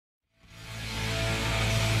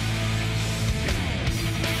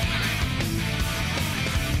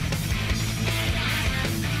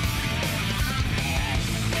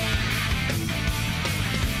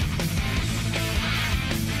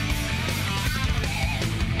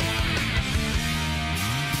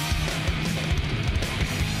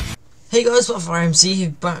Hey guys, MC here,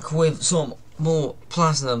 back with some more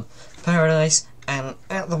Platinum Paradise, and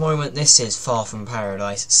at the moment this is far from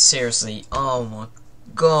paradise. Seriously, oh my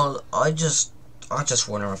god, I just want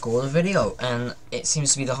to record a video, and it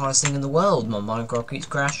seems to be the hardest thing in the world. My Minecraft keeps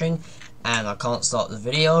crashing, and I can't start the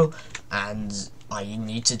video, and I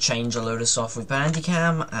need to change a load of stuff with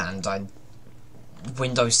Bandicam, and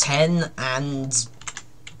Windows 10, and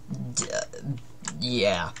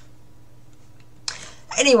yeah.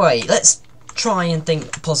 Anyway, let's try and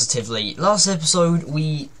think positively. Last episode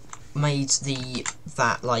we made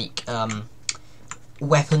that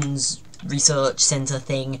weapons research center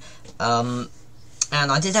thing, and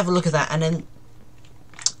I did have a look at that, and then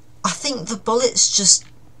I think the bullets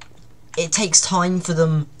it takes time for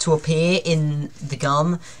them to appear in the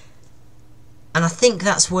gun, and I think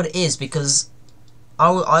that's what it is, because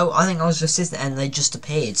I think I was just sitting there and they just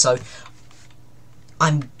appeared, so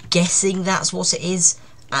I'm guessing that's what it is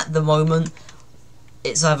at the moment.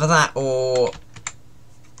 It's either that or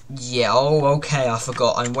yeah. Oh, okay, I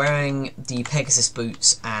forgot. I'm wearing the Pegasus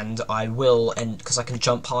boots, and I will because I can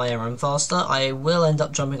jump higher and faster. I will end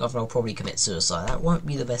up jumping off, and I'll probably commit suicide. That won't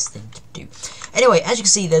be the best thing to do. Anyway, as you can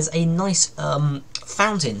see, there's a nice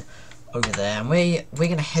fountain over there, and we're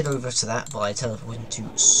gonna head over to that by teleporting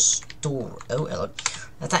to store. Oh, hello.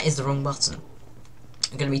 That is the wrong button.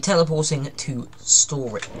 I'm going to be teleporting to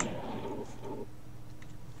store it.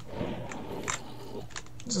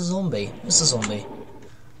 It's a zombie. What's a zombie?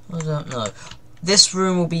 I don't know. This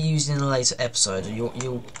room will be used in a later episode.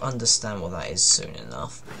 You'll understand what that is soon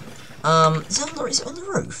enough. Is it on the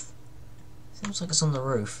roof? Seems like it's on the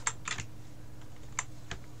roof.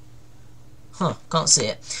 Huh, can't see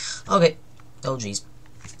it. Okay. Oh, jeez.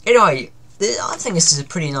 Anyway, I think this is a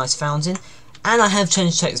pretty nice fountain. And I have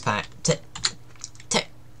changed text pack.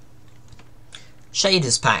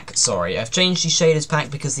 Shaders pack, sorry. I've changed the shaders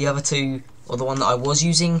pack because the other two, or the one that I was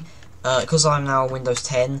using, because I'm now on Windows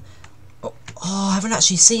 10. Oh, I haven't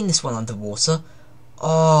actually seen this one underwater.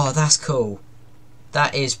 Oh, that's cool.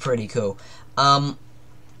 That is pretty cool. And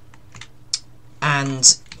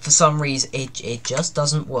for some reason, it just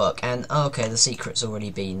doesn't work. And, okay, the secret's already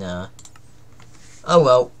been, oh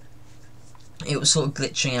well. It was sort of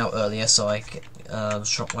glitching out earlier, so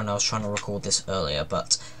when I was trying to record this earlier,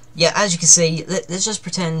 but yeah, as you can see, let's just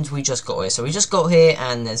pretend we just got here. So we just got here,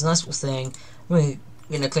 and there's a nice little thing. We're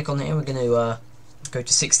going to click on it, and we're going to go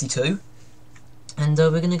to 62. And we're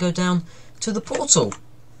going to go down to the portal.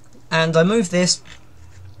 And I moved this.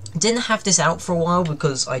 Didn't have this out for a while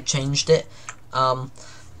because I changed it. And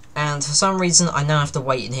for some reason, I now have to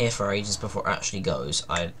wait in here for ages before it actually goes.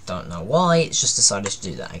 I don't know why, it's just decided to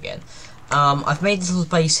do that again. I've made this little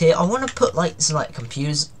base here. I want to put some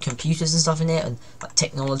computers and stuff in here, and like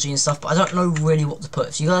technology and stuff, but I don't know really what to put.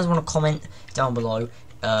 If you guys want to comment down below,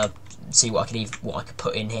 see what I could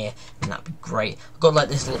put in here, and that'd be great. I've got like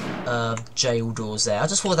this little jail doors there. I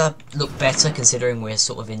just thought that looked better considering we're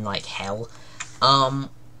sort of in like hell.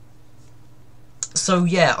 So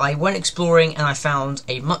yeah, I went exploring and I found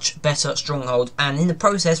a much better stronghold, and in the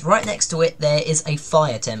process, right next to it, there is a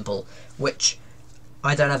fire temple, which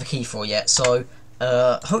I don't have a key for yet, so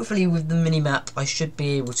hopefully with the minimap I should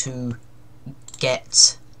be able to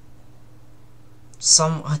get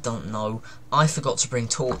some, I don't know, I forgot to bring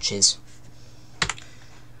torches.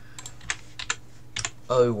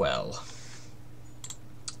 Oh well.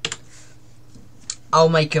 I'll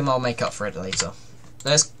make up for it later.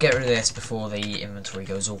 Let's get rid of this before the inventory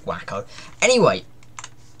goes all wacko. Anyway,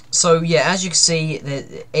 so yeah, as you can see,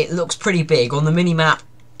 it looks pretty big. On the minimap,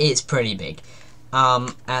 it's pretty big.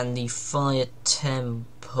 And the fire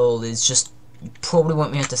temple is just, you probably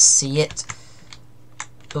won't be able to see it.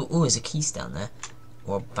 But, oh, there's a keys down there.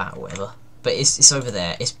 Or a bat or whatever. But it's over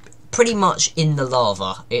there. It's pretty much in the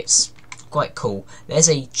lava. It's quite cool. There's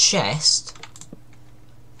a chest.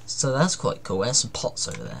 So that's quite cool. There's some pots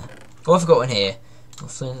over there. Oh, I forgot one here.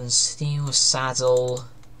 Flint and steel, saddle.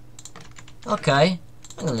 Okay.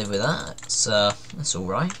 I'm gonna live with that. That's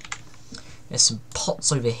alright. There's some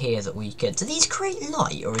pots over here that we can... Do these create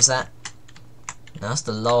light, or is that... No, that's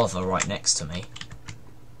the lava right next to me.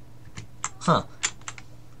 Huh.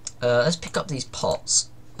 Let's pick up these pots,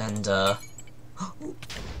 and, Ah!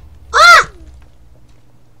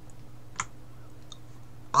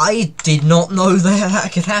 I did not know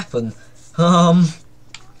that could happen.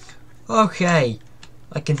 Okay.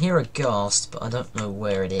 I can hear a ghast, but I don't know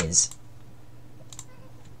where it is.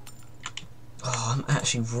 Oh, I'm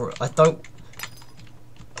actually... I don't...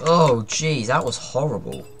 Oh, geez, that was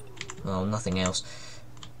horrible. Oh, nothing else.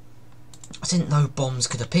 I didn't know bombs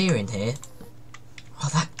could appear in here. Oh,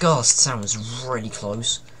 that ghast sounds really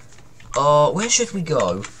close. Where should we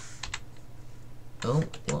go? Oh,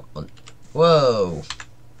 what? Whoa.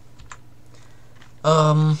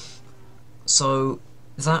 So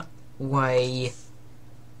that way,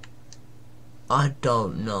 I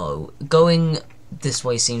don't know. Going this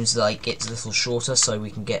way seems like it's a little shorter, so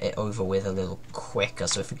we can get it over with a little quicker.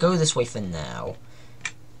 So if we go this way for now,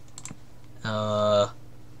 I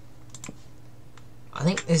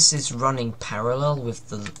think this is running parallel with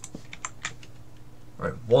the, or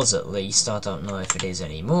it was at least. I don't know if it is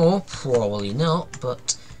anymore. Probably not,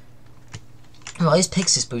 but well, his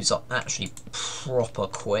Pixis boots are actually proper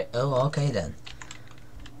quick. Oh, okay then.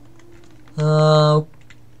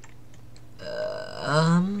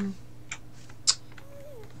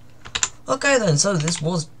 Okay then, so this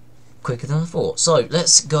was quicker than I thought. So,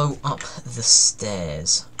 let's go up the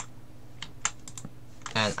stairs.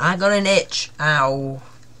 And I got an itch. Ow.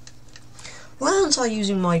 Why aren't I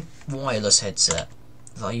using my wireless headset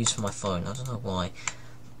that I use for my phone? I don't know why.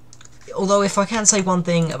 Although, if I can say one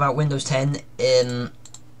thing about Windows 10, the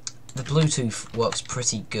Bluetooth works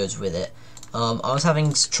pretty good with it. I was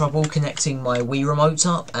having trouble connecting my Wii remote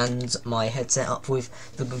up and my headset up with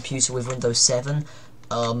the computer with Windows 7.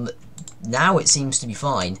 Now it seems to be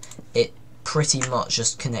fine. It pretty much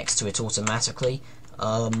just connects to it automatically,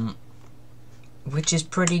 which is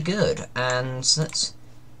pretty good. And that's...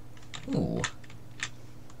 Ooh.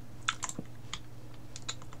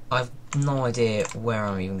 I've no idea where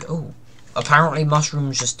I'm even... Oh, apparently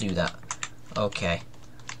mushrooms just do that. Okay.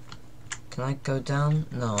 Can I go down?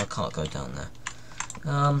 No, I can't go down there.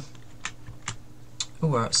 Oh,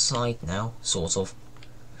 we're outside now, sort of.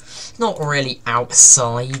 Not really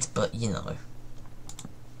outside, but you know.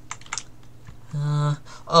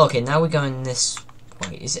 Okay, now we're going this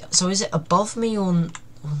way. Is it above me or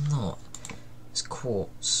not? It's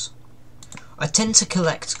quartz. I tend to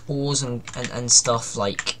collect ores and stuff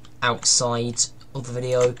like outside of the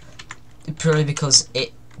video, purely because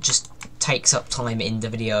it just takes up time in the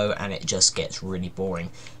video and it just gets really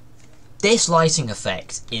boring. This lighting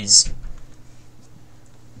effect is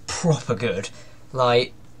proper good.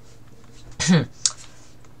 Like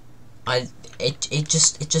it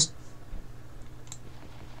just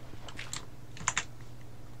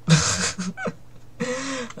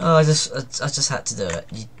oh, I just had to do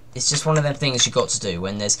it. It's just one of them things you got to do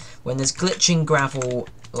when there's glitching gravel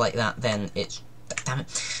like that. Then it's, damn it,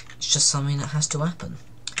 it's just something that has to happen.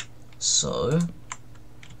 So,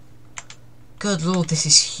 good lord, this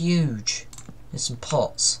is huge. There's some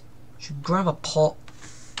pots. Should grab a pot.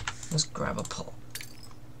 Let's grab a pot.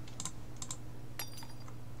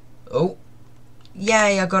 Oh,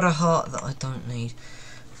 yay! I got a heart that I don't need.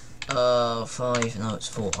 5. No, it's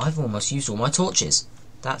 4. I've almost used all my torches.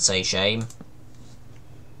 That's a shame.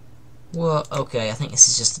 Well, okay, I think this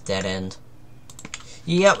is just a dead end.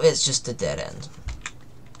 Yep, it's just a dead end.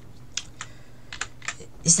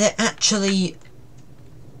 Is there actually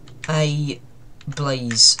a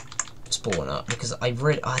blaze spawner? Because I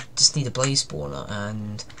just need a blaze spawner,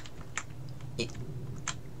 and it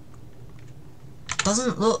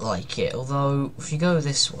doesn't look like it. Although, if you go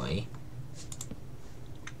this way,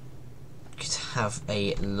 you could have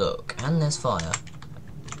a look. And there's fire.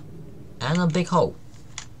 And a big hole.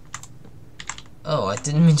 Oh, I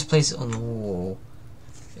didn't mean to place it on the wall.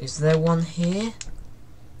 Is there one here?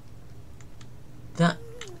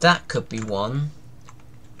 That could be one.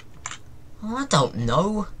 Oh, I don't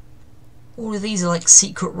know. All of these are like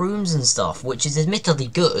secret rooms and stuff, which is admittedly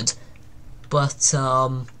good, but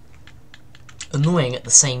annoying at the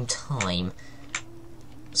same time.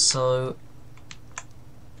 So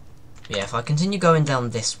yeah, if I continue going down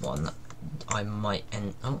this one, I might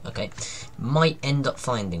might end up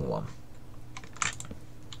finding one.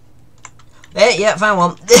 There, yeah, found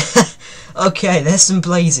one. Okay, there's some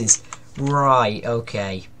blazes. Right,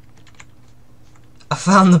 okay. I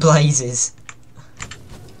found the blazes.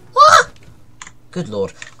 What? Good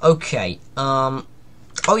lord. Okay, oh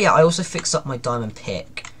yeah, I also fixed up my diamond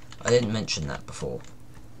pick. I didn't mention that before.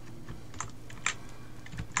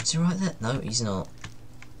 Is he right there? No, he's not.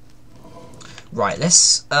 Right,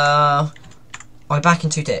 let's, I'm back in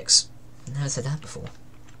 2 ticks. Never said that before.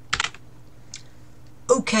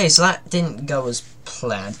 Okay, so that didn't go as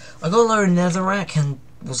planned. I got a load of netherrack and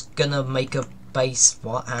was gonna make a base.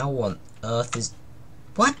 What? How on earth is...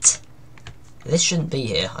 What? This shouldn't be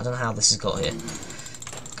here. I don't know how this has got here.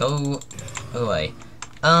 Go away.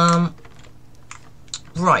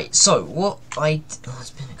 Right, so, what I... Oh, it's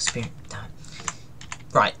been experience... Damn it.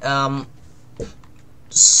 Right,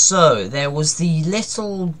 so, there was the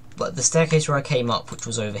little... the staircase where I came up, which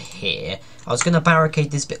was over here. I was gonna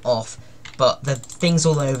barricade this bit off, but the thing's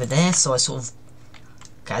all over there, so I sort of...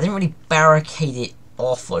 Okay, I didn't really barricade it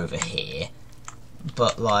off over here.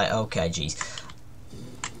 but like, okay, jeez.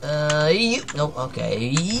 No,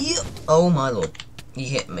 okay. Oh my lord, he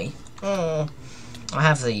hit me. Oh, I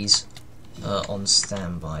have these on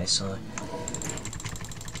standby, so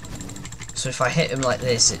if I hit him like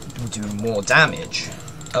this, it will do more damage.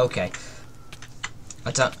 Okay.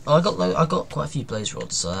 I got quite a few blaze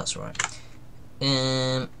rods, so that's right.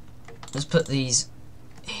 Let's put these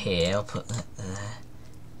here. I'll put that there.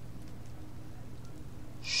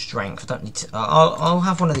 Strength. I don't need to. I'll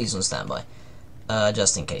have one of these on standby,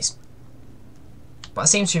 just in case. But I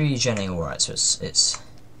seem to be regenerating all right, so it's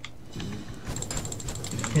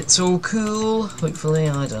all cool. Hopefully,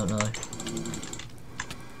 I don't know.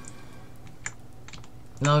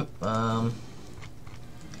 No.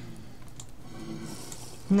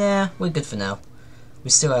 Nah, we're good for now. We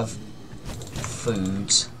still have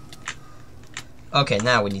food. Okay,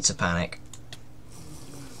 now we need to panic.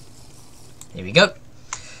 Here we go.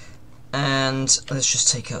 And let's just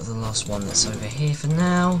take out the last one that's over here for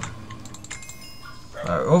now.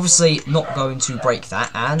 Obviously not going to break that,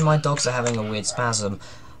 and my dogs are having a weird spasm.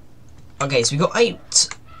 Okay, so we got eight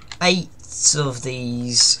of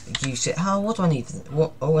these. What do I need?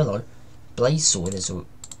 What? Oh, hello. Blaze sword is.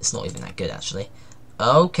 It's not even that good actually.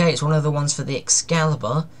 Okay, it's one of the ones for the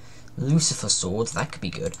Excalibur. Lucifer sword, that could be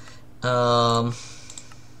good. Whoa,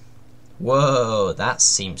 that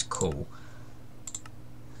seems cool.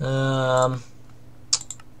 What?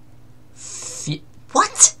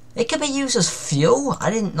 It can be used as fuel? I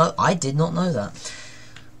did not know that.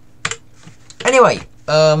 Anyway,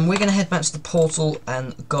 we're gonna head back to the portal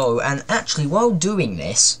and go. And actually, while doing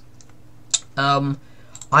this, I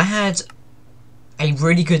had a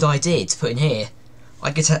really good idea to put in here.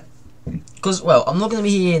 I could because, well, I'm not going to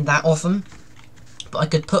be here that often, but I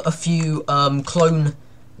could put a few clone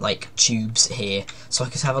like tubes here, so I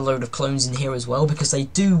could have a load of clones in here as well, because they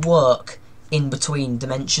do work in between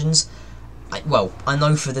dimensions. Well, I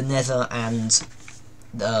know for the Nether and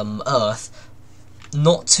Earth.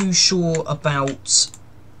 Not too sure about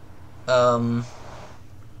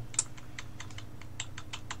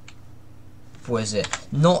what is it?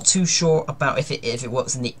 Not too sure about if it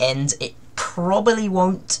works in the end. It probably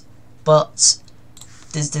won't, but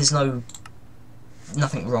there's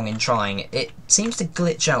nothing wrong in trying. It seems to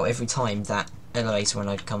glitch out every time, that elevator, when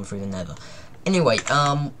I come through the Nether. Anyway,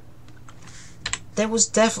 there was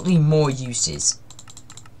definitely more uses.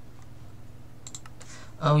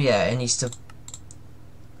 Oh yeah, it needs to.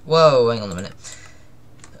 Whoa, hang on a minute.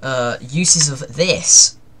 Uses of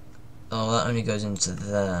this. Oh, that only goes into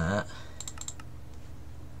that.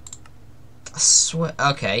 I swear.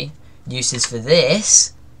 Okay. Uses for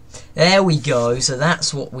this. There we go. So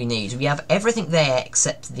that's what we need. We have everything there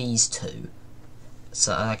except these two.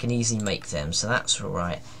 So I can easily make them. So that's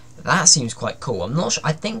alright. That seems quite cool. I'm not sure.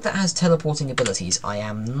 I think that has teleporting abilities. I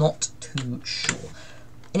am not too sure.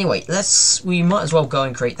 Anyway, we might as well go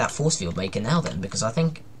and create that force field maker now then, because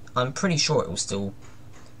I'm pretty sure it will still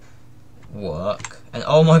work. And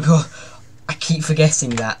oh my god, I keep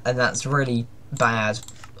forgetting that, and that's really bad.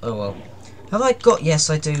 Oh well. Have I got? Yes,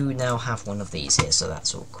 I do now have one of these here, so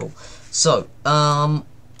that's all cool. So,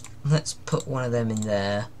 let's put one of them in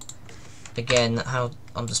there. Again,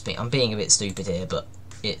 I'm being a bit stupid here, but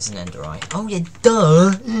it's an ender eye. Oh yeah,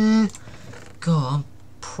 duh. God, I'm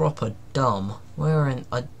proper dumb.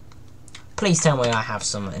 Please tell me I have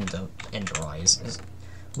some ender eyes.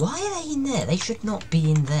 Why are they in there? They should not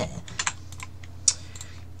be in there.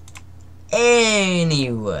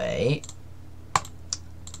 Anyway,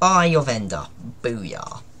 Eye of Ender.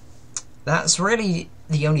 Booyah. That's really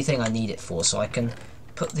the only thing I need it for, so I can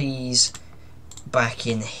put these back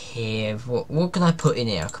in here. What can I put in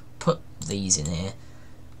here? I could put these in here.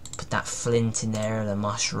 Put that flint in there, the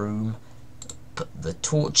mushroom. Put the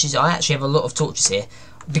torches. I actually have a lot of torches here.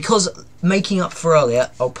 Because making up for earlier,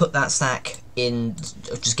 I'll put that stack in.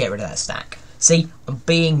 Just get rid of that stack. See, I'm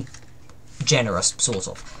being generous, sort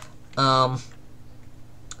of.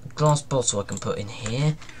 Glass bottle I can put in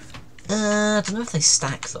here. I don't know if they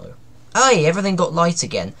stack though. Hey, everything got light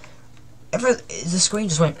again. The screen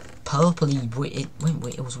just went purpley.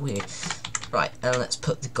 It was weird. Right, and let's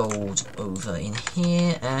put the gold over in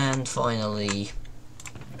here, and finally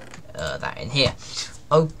that in here.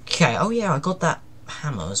 Okay. Oh yeah, I got that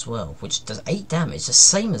hammer as well, which does 8 damage, the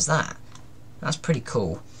same as that. That's pretty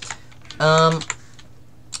cool.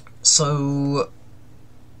 So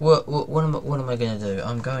what am I going to do?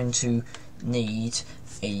 I'm going to need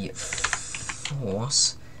a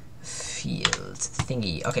force field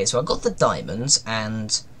thingy. Okay, so I got the diamonds,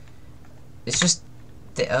 and it's just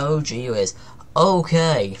the gee whiz.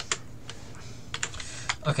 Okay,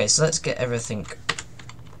 so let's get everything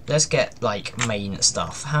let's get like main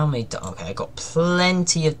stuff. How many? Okay, I got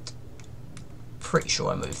plenty of. Pretty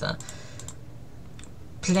sure I moved that.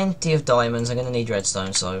 Plenty of diamonds. I'm gonna need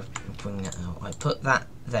redstone, so bring that out. I put that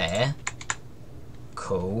there.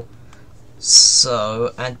 Cool.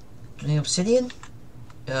 So, and the obsidian?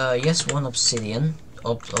 Yes, one obsidian.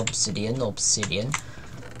 Obsidian.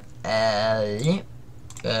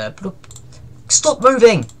 Bloop. Stop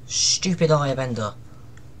moving! Stupid Eye of Ender.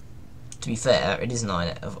 To be fair, it is an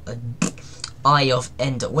Eye of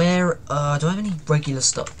Ender. Where, do I have any regular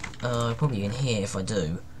stuff? Probably in here if I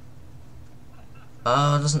do. It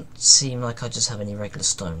doesn't seem like I just have any regular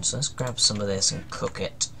stone, so let's grab some of this and cook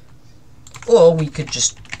it. Or we could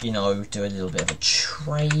just, you know, do a little bit of a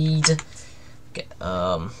trade. Get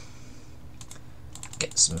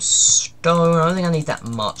some stone. I don't think I need that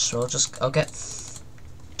much, so I'll get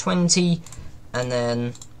 20 and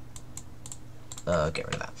then get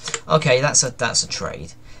rid of that. Okay, that's a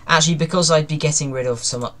trade. Actually, because I'd be getting rid of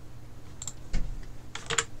some.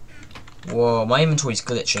 Whoa, my inventory's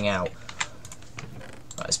glitching out.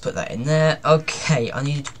 Right, let's put that in there. Okay, I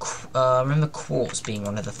need remember quartz being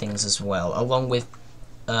one of the things as well, along with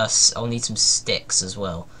I'll need some sticks as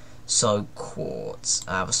well. So quartz.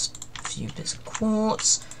 I have a few bits of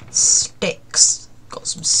quartz, sticks. Got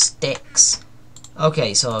some sticks.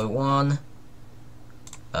 Okay, so 1,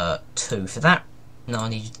 2 for that. No, I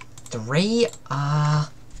need 3. I'm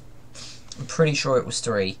pretty sure it was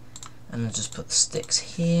 3. And I'll just put the sticks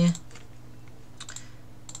here.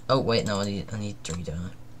 Oh wait, no, I need 3, don't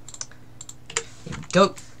I? Here we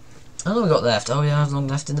go. How long we got left? Oh, we have long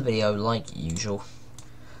left in the video, like usual.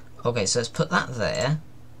 Okay, so let's put that there.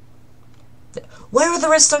 Where are the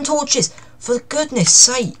redstone torches? For goodness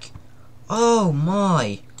sake! Oh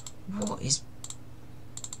my! What is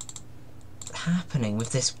happening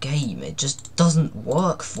with this game? It just doesn't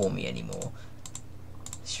work for me anymore.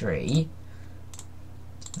 3.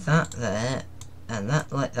 That there, and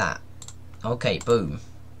that like that. Okay, boom.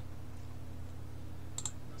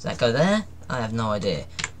 Does that go there? I have no idea.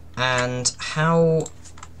 And how...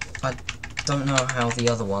 I don't know how the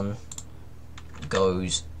other one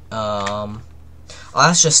goes. Oh,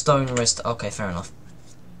 that's just stone rest. Okay, fair enough.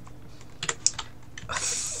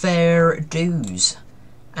 Fair dues.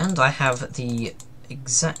 And I have the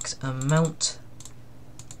exact amount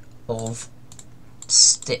of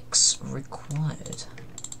sticks required.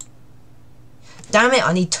 Damn it,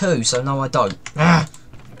 I need 2, so no I don't.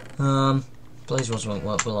 Blaze rods won't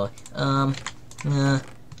work, will I?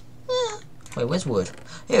 Wait, where's wood?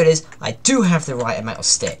 Here it is. I do have the right amount of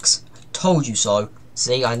sticks. I told you so.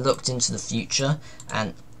 See, I looked into the future,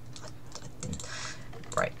 and I didn't.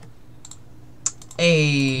 Right.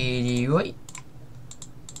 Anyway.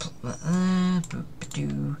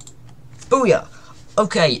 Booyah!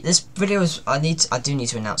 Okay, this video is. I do need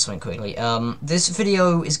to announce something quickly. This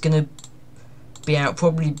video is gonna be out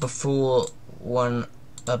probably before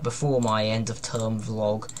before my end of term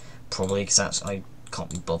vlog, probably, because I can't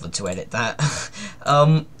be bothered to edit that.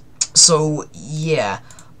 So yeah,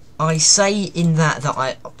 I say in that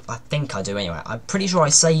I think I do anyway. I'm pretty sure I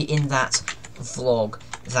say in that vlog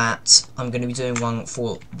that I'm going to be doing one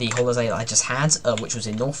for the holiday that I just had, which was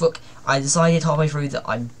in Norfolk. I decided halfway through that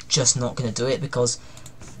I'm just not going to do it because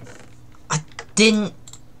I didn't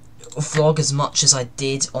vlog as much as I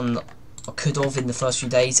did I could have in the first few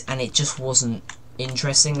days, and it just wasn't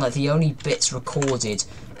interesting. Like, the only bits recorded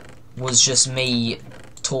was just me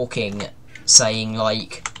talking, saying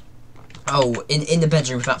like, oh, in the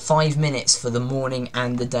bedroom for about 5 minutes for the morning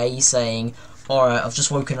and the day, saying, alright, I've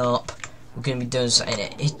just woken up, we're going to be doing something.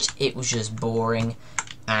 It was just boring.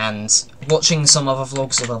 And watching some other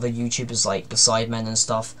vlogs of other YouTubers like the Sidemen and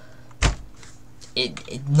stuff,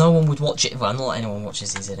 no one would watch it. Well, not anyone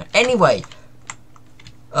watches these anyway.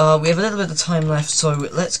 We have a little bit of time left, so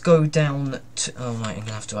let's go down to... Oh, right, I'm going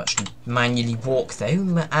to have to actually manually walk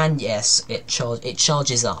there. And yes, it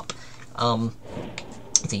charges up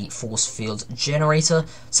the force field generator.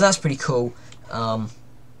 So that's pretty cool.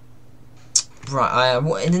 Right,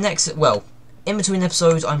 in the next... Well, in between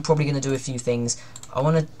episodes, I'm probably going to do a few things.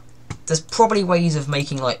 There's probably ways of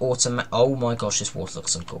making, like, oh my gosh, this water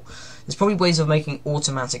looks so cool. There's probably ways of making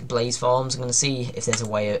automatic blaze farms. I'm going to see if there's a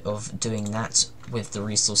way of doing that with the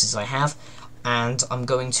resources I have. And I'm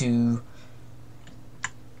going to...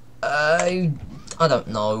 I don't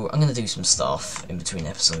know. I'm going to do some stuff in between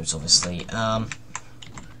episodes, obviously.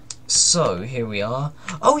 So, here we are.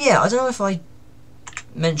 Oh yeah, I don't know if I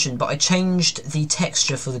mentioned, but I changed the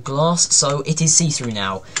texture for the glass, so it is see-through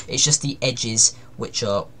now. It's just the edges which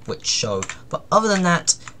show. But other than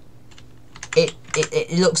that, it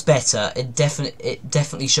it looks better. It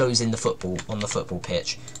definitely shows in the football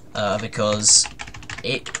pitch, because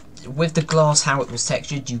with the glass how it was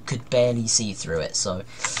textured, you could barely see through it, so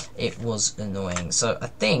it was annoying. So I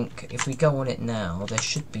think if we go on it now, there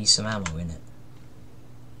should be some ammo in it.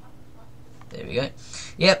 There we go.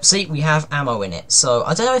 Yep, see, we have ammo in it. So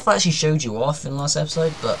I don't know if I actually showed you off in the last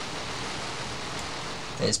episode, but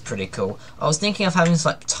it's pretty cool. I was thinking of having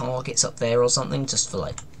like targets up there or something, just for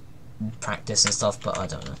like practice and stuff, but I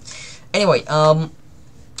don't know. Anyway,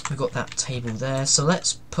 we've got that table there, so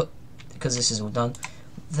let's put, because this is all done,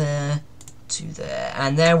 there to there,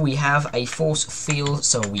 and there we have a force field,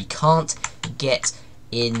 so we can't get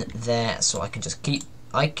in there. So I can just keep,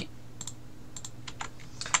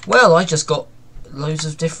 well, I just got loads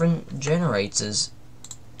of different generators.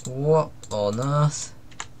 What on earth?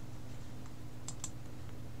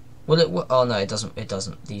 Will it? Oh no, it doesn't. It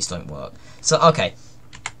doesn't. These don't work. So okay,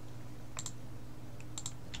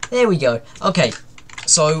 there we go. Okay,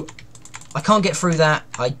 so I can't get through that.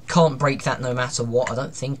 I can't break that no matter what. I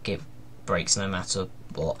don't think it breaks no matter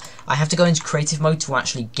what. I have to go into creative mode to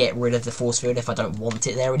actually get rid of the force field if I don't want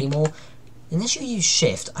it there anymore. Unless you use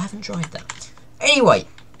shift. I haven't tried that. Anyway,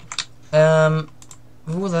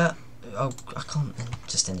 with all that, oh, I can't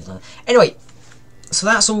just end it like that. Anyway, so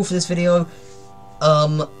that's all for this video.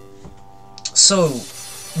 So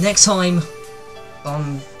next time,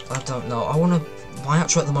 I don't know. My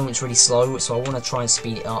outro at the moment is really slow, so I want to try and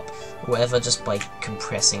speed it up, or whatever, just by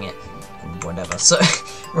compressing it and whatever. So,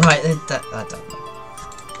 right, I don't know.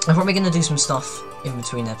 I'm probably going to do some stuff in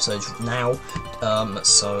between episodes now.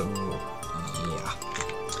 So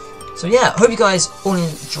yeah, hope you guys all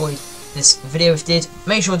enjoyed this video. If you did,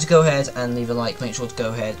 make sure to go ahead and leave a like. Make sure to go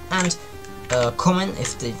ahead and comment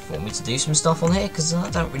if they want me to do some stuff on here, because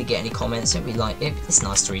I don't really get any comments. It's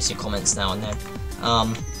nice to read your comments now and then.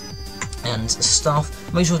 And stuff.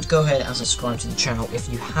 Make sure to go ahead and subscribe to the channel if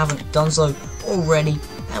you haven't done so already.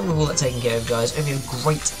 And with all that taken care of, guys, hope you have a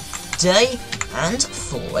great day, and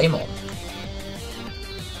flame on.